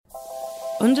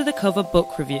Under the Cover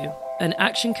Book Review, an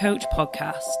Action Coach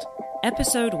podcast.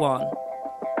 Episode 1,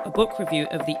 a book review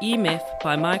of The E-Myth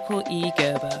by Michael E.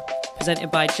 Gerber, presented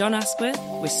by John Asquith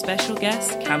with special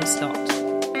guest Cam Scott.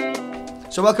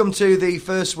 So welcome to the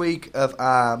first week of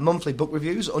our monthly book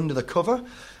reviews, Under the Cover.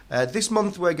 This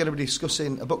month we're going to be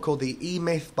discussing a book called The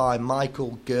E-Myth by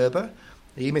Michael Gerber.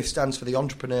 The E-Myth stands for the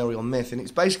entrepreneurial myth, and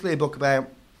it's basically a book about,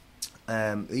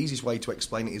 the easiest way to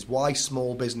explain it is why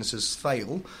small businesses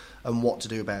fail and what to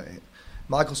do about it.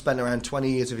 Michael spent around 20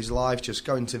 years of his life just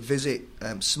going to visit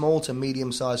small to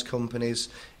medium-sized companies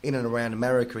in and around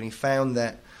America, and he found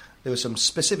that there were some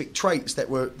specific traits that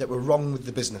were wrong with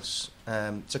the business.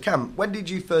 So Cam, when did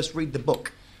you first read the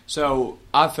book? So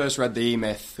I first read The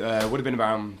E-Myth, would have been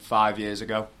around 5 years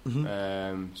ago.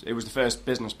 Mm-hmm. It was the first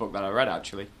business book that I read,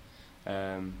 actually.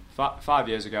 5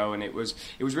 years ago, and it was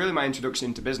really my introduction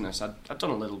into business. I'd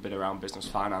done a little bit around business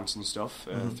finance and stuff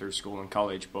through school and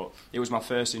college, but it was my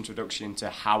first introduction into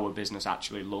how a business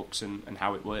actually looks and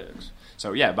how it works.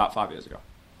 So yeah, about 5 years ago.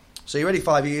 So you read it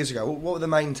 5 years ago. What were the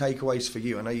main takeaways for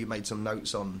you? I know you made some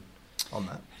notes on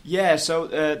that. Yeah, so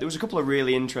there was a couple of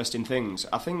really interesting things.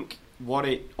 I think what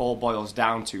it all boils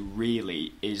down to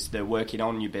really is the working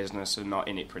on your business and not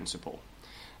in it principle.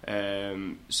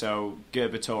 So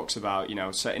Gerber talks about,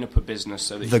 setting up a business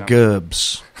so that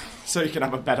you can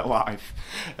have a better life.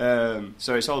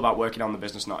 So it's all about working on the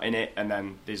business, not in it. And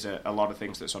then there's a lot of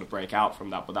things that sort of break out from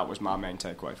that. But that was my main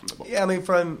takeaway from the book. Yeah, I mean,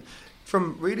 from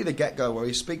really the get-go, where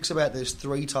he speaks about there's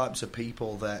three types of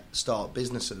people that start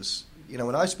businesses.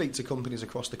 When I speak to companies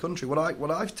across the country, what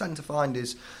I tend to find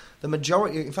is the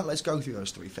majority. In fact, let's go through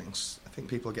those three things. I think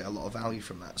people get a lot of value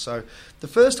from that. So the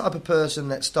first type of person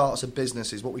that starts a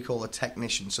business is what we call a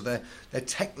technician. So they're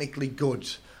technically good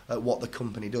at what the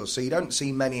company does. So you don't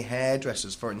see many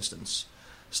hairdressers, for instance,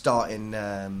 starting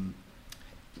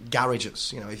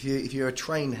garages. If you're a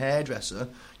trained hairdresser,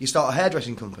 you start a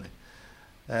hairdressing company.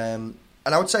 And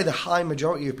I would say the high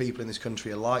majority of people in this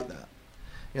country are like that.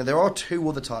 There are two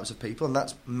other types of people, and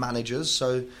that's managers.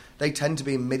 So they tend to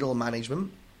be in middle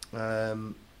management.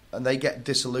 And they get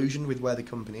disillusioned with where the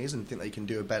company is and think they can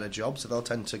do a better job, so they'll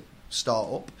tend to start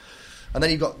up. And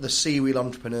then you've got the C-wheel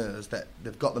entrepreneurs that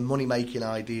they've got the money-making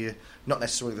idea, not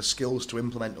necessarily the skills to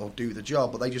implement or do the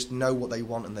job, but they just know what they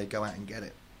want and they go out and get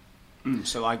it.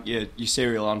 So like your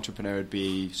serial entrepreneur would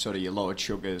be sort of your Lord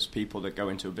Sugars, people that go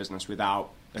into a business without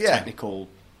a technical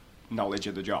knowledge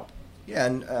of the job. Yeah,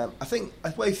 and I think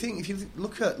if you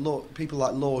look at people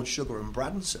like Lord Sugar and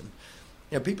Branson,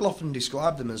 people often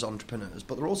describe them as entrepreneurs,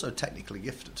 but they're also technically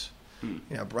gifted.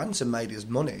 Branson made his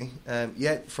money,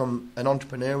 yet from an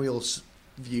entrepreneurial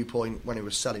viewpoint when he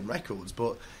was selling records,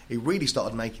 but he really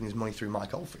started making his money through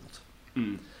Mike Oldfield.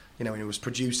 When he was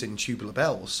producing Tubular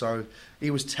Bells, so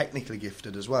he was technically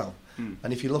gifted as well.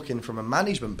 And if you're looking from a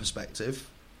management perspective,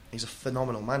 he's a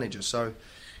phenomenal manager. So,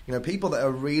 people that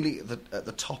are really at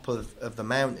the top of the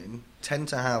mountain tend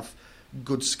to have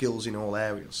good skills in all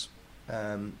areas.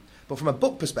 But from a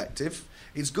book perspective,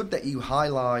 it's good that you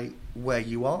highlight where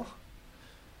you are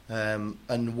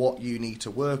and what you need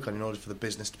to work on in order for the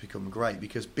business to become great.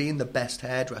 Because being the best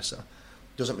hairdresser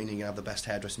doesn't mean you can have the best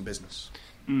hairdressing business.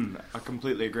 I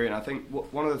completely agree. And I think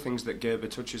one of the things that Gerber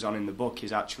touches on in the book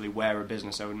is actually where a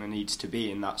business owner needs to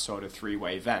be in that sort of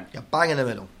three-way Venn. Yeah, bang in the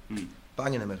middle.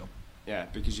 Bang in the middle. Yeah,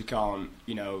 because you can't,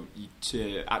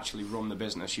 to actually run the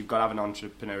business, you've got to have an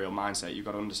entrepreneurial mindset. You've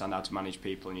got to understand how to manage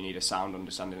people, and you need a sound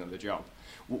understanding of the job.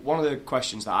 One of the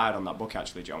questions that I had on that book,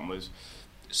 actually, John, was,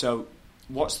 so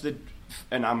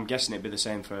and I'm guessing it'd be the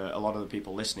same for a lot of the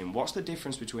people listening, what's the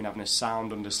difference between having a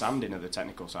sound understanding of the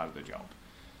technical side of the job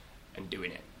and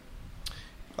doing it?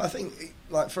 I think,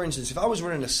 like, for instance, if I was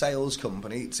running a sales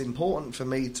company, it's important for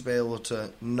me to be able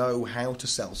to know how to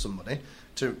sell somebody,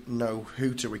 to know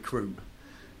who to recruit,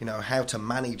 how to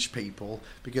manage people,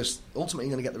 because ultimately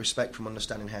you're going to get the respect from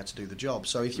understanding how to do the job.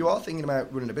 So if you are thinking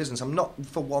about running a business, I'm not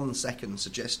for 1 second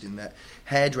suggesting that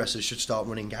hairdressers should start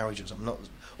running garages. I'm not,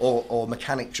 or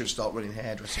mechanics should start running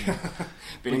hairdressing.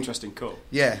 Be an interesting call.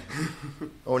 Yeah,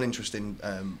 or an interesting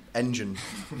engine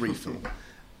refill.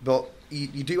 But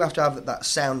you do have to have that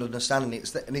sound understanding.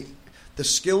 The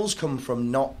skills come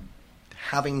from not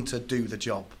having to do the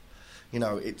job.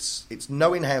 It's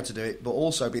knowing how to do it, but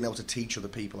also being able to teach other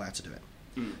people how to do it.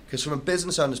 Because from a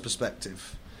business owner's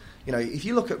perspective, if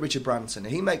you look at Richard Branson,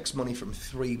 he makes money from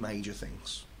three major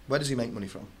things. Where does he make money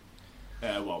from?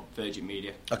 Virgin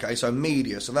Media. Okay, so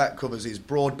media. So that covers his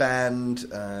broadband,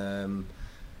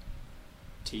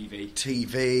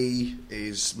 TV,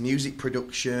 is music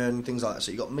production, things like that.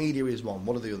 So you got media is one.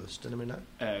 What are the others? Does anybody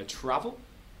know? Travel.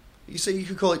 You see, you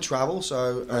could call it travel.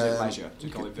 So or is it leisure? You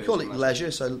call it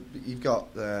leisure. So you've got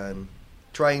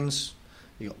trains,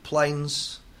 you've got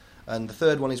planes, and the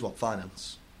third one is what?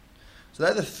 Finance. So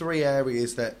they're the three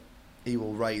areas that he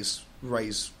will raise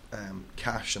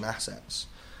cash and assets.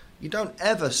 You don't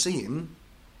ever see him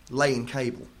laying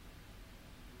cable.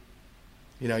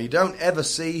 You know, you don't ever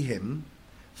see him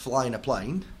flying a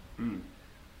plane. Mm.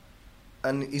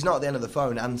 And he's not at the end of the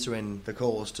phone answering the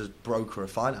calls to broker a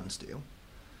finance deal.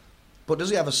 But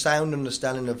does he have a sound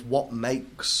understanding of what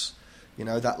makes, you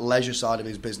know, that leisure side of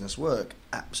his business work?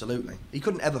 Absolutely. He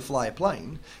couldn't ever fly a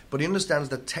plane, but he understands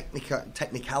the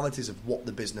technicalities of what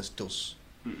the business does.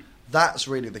 Mm. That's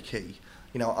really the key.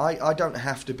 You know, I don't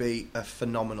have to be a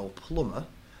phenomenal plumber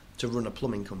to run a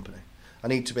plumbing company. I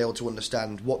need to be able to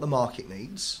understand what the market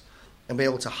needs and be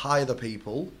able to hire the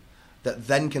people that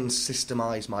then can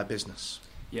systemize my business.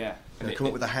 Yeah. And come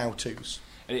up with the how-tos.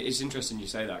 And it's interesting you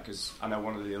say that, because I know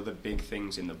one of the other big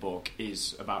things in the book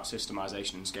is about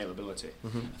systemization and scalability.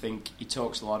 Mm-hmm. I think he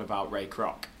talks a lot about Ray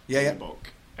Kroc in the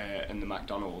book and the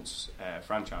McDonald's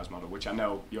franchise model, which I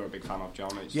know you're a big fan of,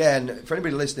 John. Yeah, and for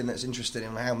anybody listening that's interested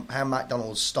in how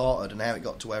McDonald's started and how it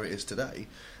got to where it is today,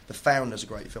 The Founder's a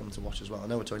great film to watch as well. I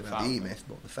know we're talking about the E-Myth,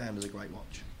 but The Founder's a great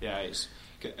watch. Yeah, it's...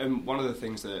 And one of the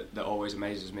things that always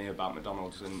amazes me about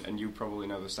McDonald's, and you probably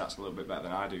know the stats a little bit better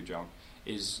than I do, John,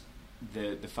 is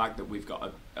the fact that we've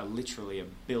got a literally £1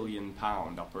 billion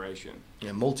operation.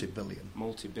 Yeah, multi-billion.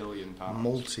 Multi-billion pounds.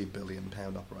 Multi-billion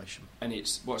pound operation. And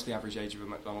what's the average age of a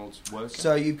McDonald's worker?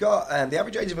 So you've got the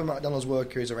average age of a McDonald's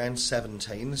worker is around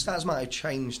 17. The stats might have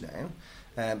changed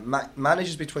now.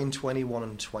 Managers between 21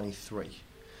 and 23.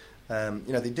 You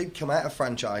know, they did come out of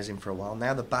franchising for a while.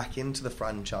 Now they're back into the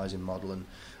franchising model, and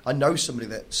I know somebody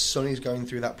that Sonny's going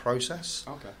through that process.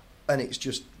 Okay. And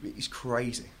it's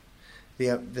crazy.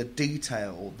 The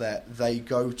detail that they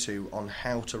go to on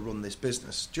how to run this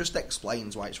business just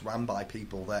explains why it's ran by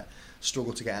people that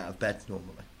struggle to get out of bed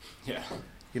normally. Yeah.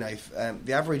 You know, if,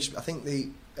 the average, I think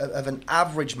of an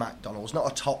average McDonald's, not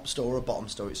a top store or a bottom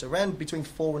store, it's around between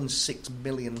 £4 and £6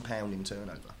 million in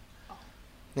turnover.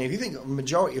 Now, if you think a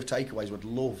majority of takeaways would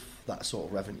love that sort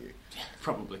of revenue,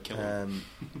 probably kill them.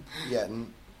 Yeah,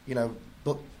 and you know,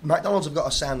 but McDonald's have got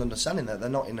a sound understanding that they're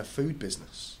not in a food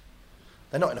business.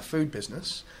 They're not in a food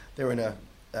business. They're in a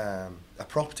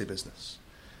property business.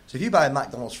 So if you buy a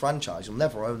McDonald's franchise, you'll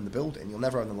never own the building. You'll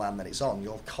never own the land that it's on.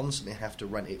 You'll constantly have to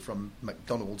rent it from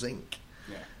McDonald's Inc.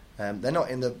 Yeah. They're not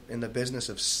in the business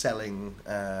of selling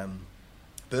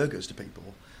burgers to people.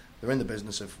 They're in the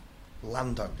business of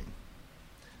landowning.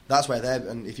 That's where they're.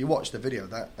 And if you watch the video,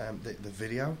 the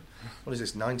video, what is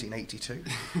this? 1982.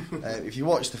 If you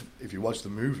watch the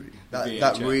movie,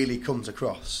 that really comes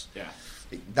across. Yeah.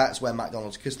 That's where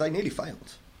McDonald's, because they nearly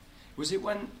failed. Was it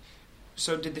when?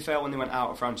 So did they fail when they went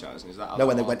out of franchising? Is that? No,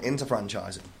 when they went into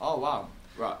franchising. Oh wow!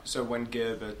 Right. So when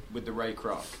Gerber with the Ray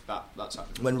Kroc, that's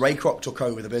happened. When Ray Kroc took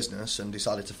over the business and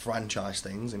decided to franchise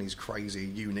things in his crazy,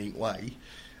 unique way,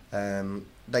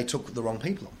 they took the wrong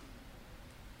people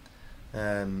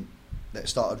on. That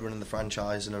started running the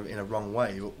franchise in a wrong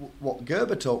way. What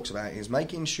Gerber talks about is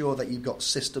making sure that you've got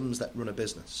systems that run a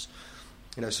business.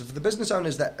 You know, so for the business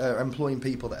owners that are employing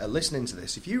people that are listening to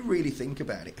this, if you really think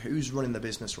about it, who's running the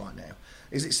business right now?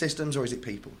 Is it systems or is it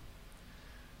people?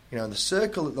 You know, the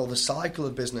circle or the cycle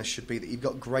of business should be that you've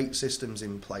got great systems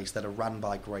in place that are run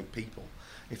by great people.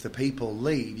 If the people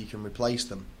leave, you can replace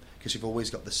them because you've always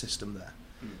got the system there.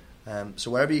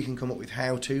 So wherever you can come up with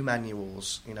how-to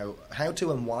manuals, you know,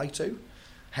 how-to and why-to,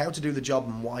 how to do the job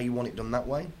and why you want it done that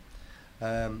way,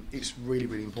 it's really,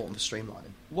 really important for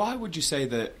streamlining. Why would you say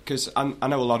that? Because I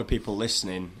know a lot of people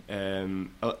listening,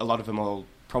 a lot of them will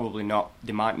probably not,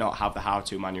 they might not have the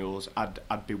how-to manuals.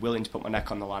 I'd be willing to put my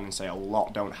neck on the line and say a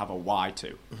lot don't have a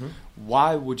why-to. Mm-hmm.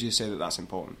 Why would you say that that's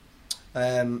important?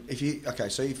 So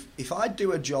if I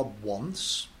do a job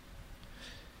once...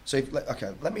 So,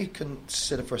 let me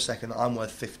consider for a second that I'm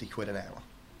worth £50 an hour.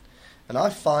 And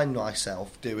I find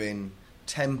myself doing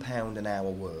 £10 an hour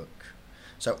work.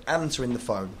 So, answering the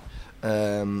phone,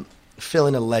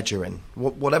 filling a ledger in,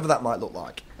 whatever that might look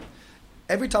like.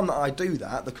 Every time that I do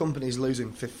that, the company's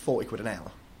losing £40 an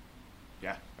hour.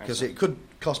 Yeah. Because it could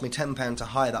cost me £10 to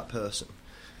hire that person.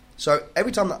 So,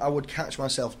 every time that I would catch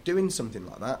myself doing something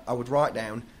like that, I would write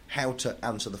down how to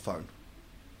answer the phone.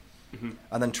 Mm-hmm.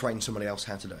 And then train somebody else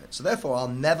how to do it. So therefore, I'll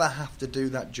never have to do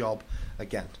that job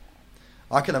again.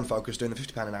 I can then focus doing the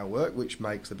 £50 an hour work, which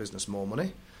makes the business more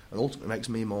money, and ultimately makes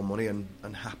me more money and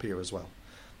happier as well.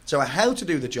 So how to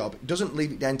do the job doesn't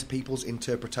leave it down to people's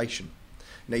interpretation.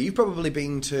 Now, you've probably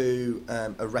been to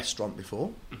a restaurant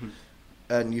before, mm-hmm.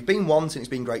 and you've been once and it's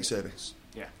been great service.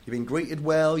 Yeah. You've been greeted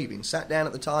well, you've been sat down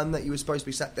at the time that you were supposed to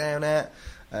be sat down at,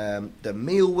 the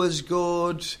meal was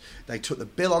good, they took the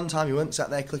bill on time, you weren't sat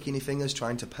there clicking your fingers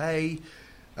trying to pay,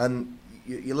 and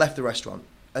you left the restaurant.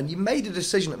 And you made a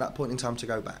decision at that point in time to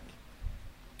go back.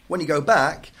 When you go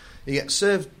back, you get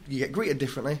served, you get greeted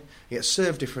differently, you get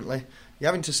served differently, you're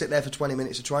having to sit there for 20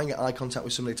 minutes to try and get eye contact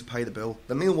with somebody to pay the bill.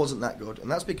 The meal wasn't that good, and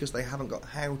that's because they haven't got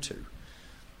how to.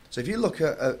 So if you look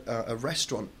at a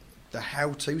restaurant, the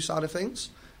how-to side of things,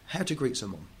 how to greet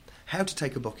someone, how to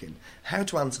take a booking, how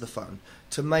to answer the phone,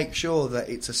 to make sure that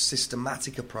it's a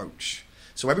systematic approach.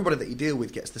 So everybody that you deal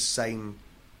with gets the same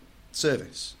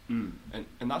service. And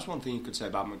that's one thing you could say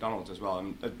about McDonald's as well.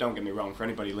 And don't get me wrong, for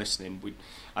anybody listening,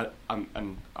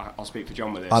 I'll speak for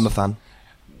John with this. I'm a fan.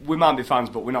 We might be fans,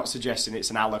 but we're not suggesting it's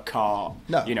an a la carte,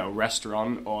 No.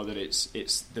 Restaurant, or that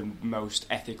it's the most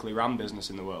ethically run business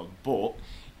in the world. But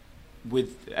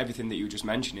with everything that you were just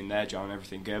mentioning there, John, and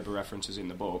everything Gerber references in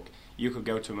the book, you could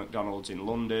go to a McDonald's in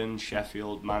London,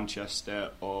 Sheffield, Manchester,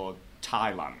 or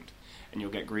Thailand, and you'll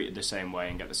get greeted the same way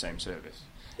and get the same service.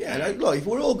 Yeah, look, if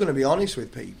we're all going to be honest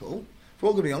with people, if we're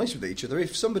all going to be honest with each other,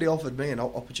 if somebody offered me an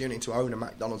opportunity to own a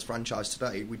McDonald's franchise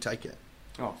today, we'd take it.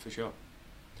 Oh, for sure.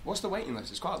 What's the waiting list?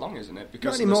 It's quite long, isn't it?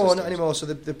 Not anymore. So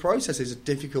the process is a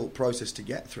difficult process to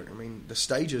get through. I mean, the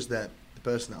stages that the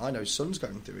person that I know's son's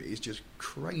going through it is just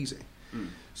crazy.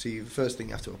 So the first thing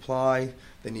you have to apply,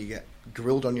 then you get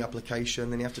grilled on your application,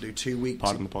 then you have to do 2 weeks...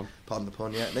 Pardon the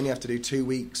pun, yeah. Then you have to do 2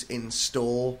 weeks in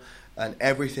store, and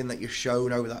everything that you've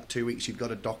shown over that 2 weeks, you've got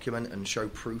to document and show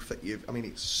proof that you've... I mean,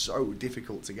 it's so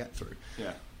difficult to get through.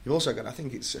 Yeah. You've also got, I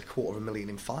think it's $250,000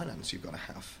 in finance you've got to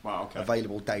have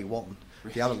available day one.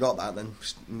 Really? If you haven't got that, then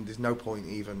there's no point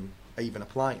even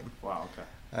applying. Wow,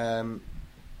 okay.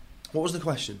 What was the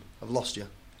question? I've lost you.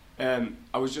 I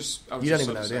was just you don't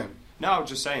even know, do you? No, I was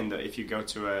just saying that if you go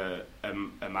to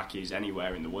a Mackey's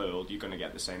anywhere in the world, you're going to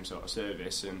get the same sort of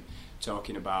service, and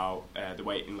talking about the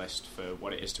waiting list for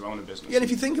what it is to own a business. Yeah, and if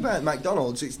you think about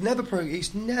McDonald's, it's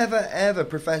never ever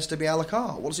professed to be a la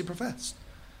carte. What does it profess?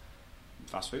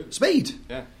 Fast food. Speed.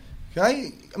 Yeah.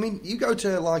 Okay? I mean, you go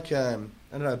to like, a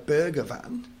burger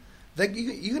van, you're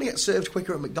going to get served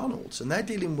quicker at McDonald's, and they're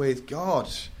dealing with,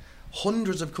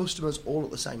 hundreds of customers all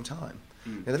at the same time.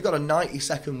 Now, they've got a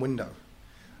 90-second window.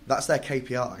 That's their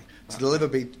KPI, to deliver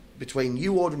between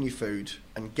you ordering your food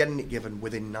and getting it given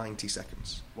within 90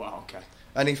 seconds. Wow, okay.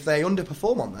 And if they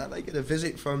underperform on that, they get a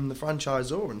visit from the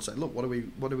franchisor and say, look, what do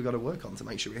we got to work on to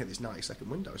make sure we hit this 90-second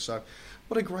window? So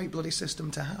what a great bloody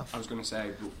system to have. I was going to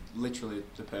say, literally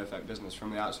the perfect business.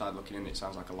 From the outside looking in, it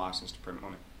sounds like a license to print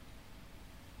money.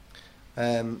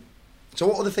 So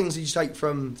what other things did you take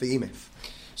from the E-Myth?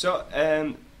 So,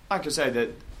 like I say, that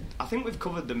I think we've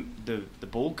covered the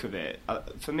bulk of it.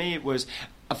 For me, it was...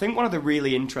 I think one of the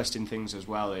really interesting things as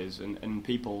well is, and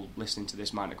people listening to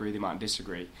this might agree, they might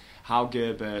disagree, how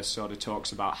Gerber sort of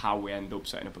talks about how we end up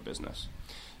setting up a business.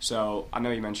 So I know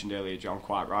you mentioned earlier, John,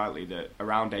 quite rightly, that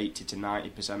around 80 to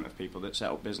 90% of people that set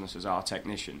up businesses are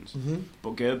technicians. Mm-hmm.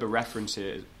 But Gerber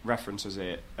references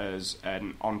it as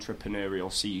an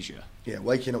entrepreneurial seizure. Yeah,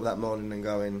 waking up that morning and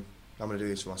going, I'm going to do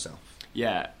this for myself.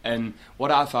 Yeah, and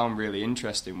what I found really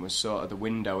interesting was sort of the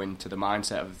window into the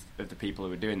mindset of the people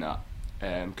who are doing that.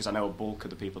 Because I know a bulk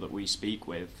of the people that we speak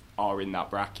with are in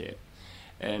that bracket.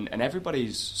 And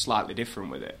everybody's slightly different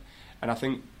with it. And I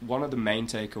think one of the main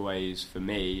takeaways for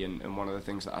me, and one of the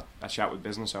things that I chat with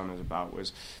business owners about,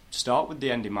 was start with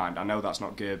the end in mind. I know that's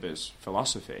not Gerber's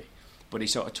philosophy, but he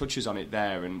sort of touches on it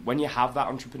there. And when you have that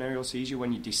entrepreneurial seizure,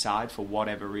 when you decide for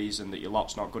whatever reason that your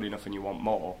lot's not good enough and you want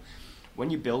more,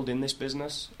 when you build in this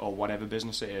business, or whatever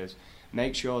business it is,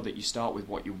 make sure that you start with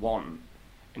what you want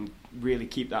and really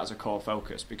keep that as a core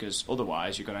focus, because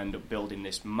otherwise you're going to end up building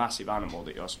this massive animal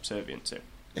that you're subservient to.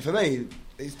 For me,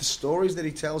 it's the stories that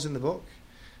he tells in the book.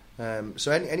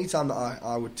 So any time that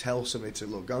I would tell somebody to,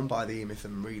 look, go and buy the E-Myth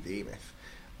and read the E-Myth,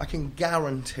 I can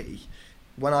guarantee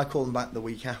when I call them back the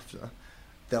week after,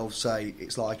 they'll say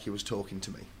it's like he was talking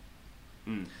to me.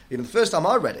 You know, the first time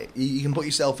I read it, you can put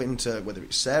yourself into whether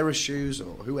it's Sarah's shoes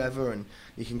or whoever, and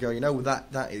you can go,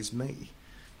 that is me.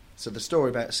 So the story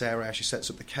about Sarah, how she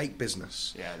sets up the cake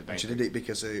business. Yeah, and she did it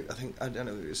because I don't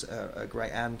know, it was a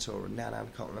great aunt or a nan. I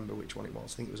can't remember which one it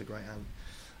was. I think it was a great aunt.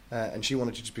 And she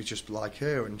wanted to be just like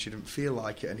her, and she didn't feel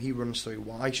like it. And he runs through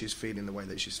why she's feeling the way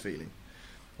that she's feeling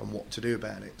and what to do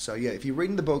about it. So yeah, if you're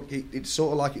reading the book, it's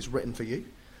sort of like it's written for you,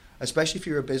 especially if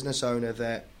you're a business owner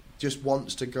that just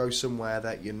wants to go somewhere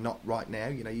that you're not right now.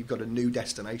 You know, you've got a new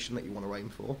destination that you want to aim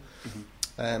for.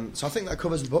 Mm-hmm. So I think that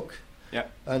covers the book. Yeah.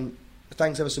 And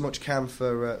thanks ever so much, Cam,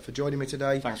 for joining me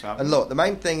today. Thanks for having me. And look, the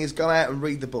main thing is go out and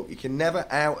read the book. You can never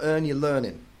out-earn your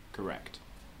learning. Correct.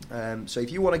 So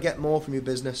if you want to get more from your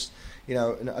business, you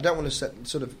know, and I don't want to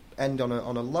sort of end on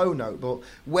a low note, but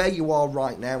where you are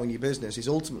right now in your business is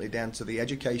ultimately down to the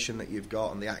education that you've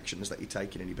got and the actions that you're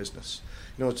taking in your business.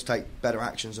 In order to take better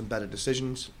actions and better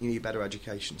decisions, you need better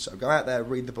education. So go out there,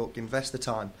 read the book, invest the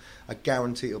time. I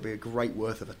guarantee it'll be a great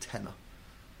worth of a tenner.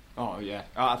 Oh, yeah.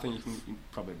 I think you can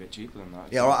probably a bit cheaper than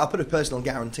that. Yeah, I'll put a personal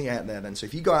guarantee out there then. So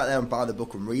if you go out there and buy the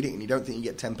book and read it and you don't think you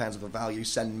get £10 of the value,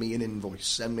 send me an invoice,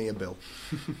 send me a bill.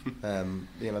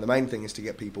 You know, the main thing is to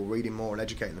get people reading more and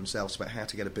educating themselves about how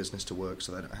to get a business to work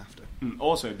so they don't have to.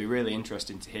 Also, it'd be really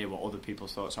interesting to hear what other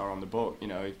people's thoughts are on the book. You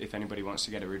know, if anybody wants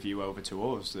to get a review over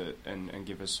to us and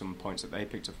give us some points that they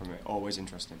picked up from it, always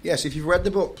interesting. Yes, if you've read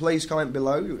the book, please comment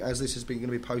below, as this is going to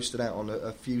be posted out on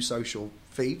a few social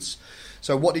feeds.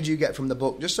 So what did you get from the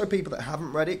book? Just so people that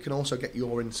haven't read it can also get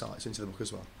your insights into the book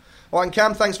as well. All right,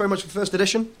 Cam, thanks very much for the first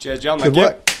edition. Cheers, John. Good Thank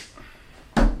work. you.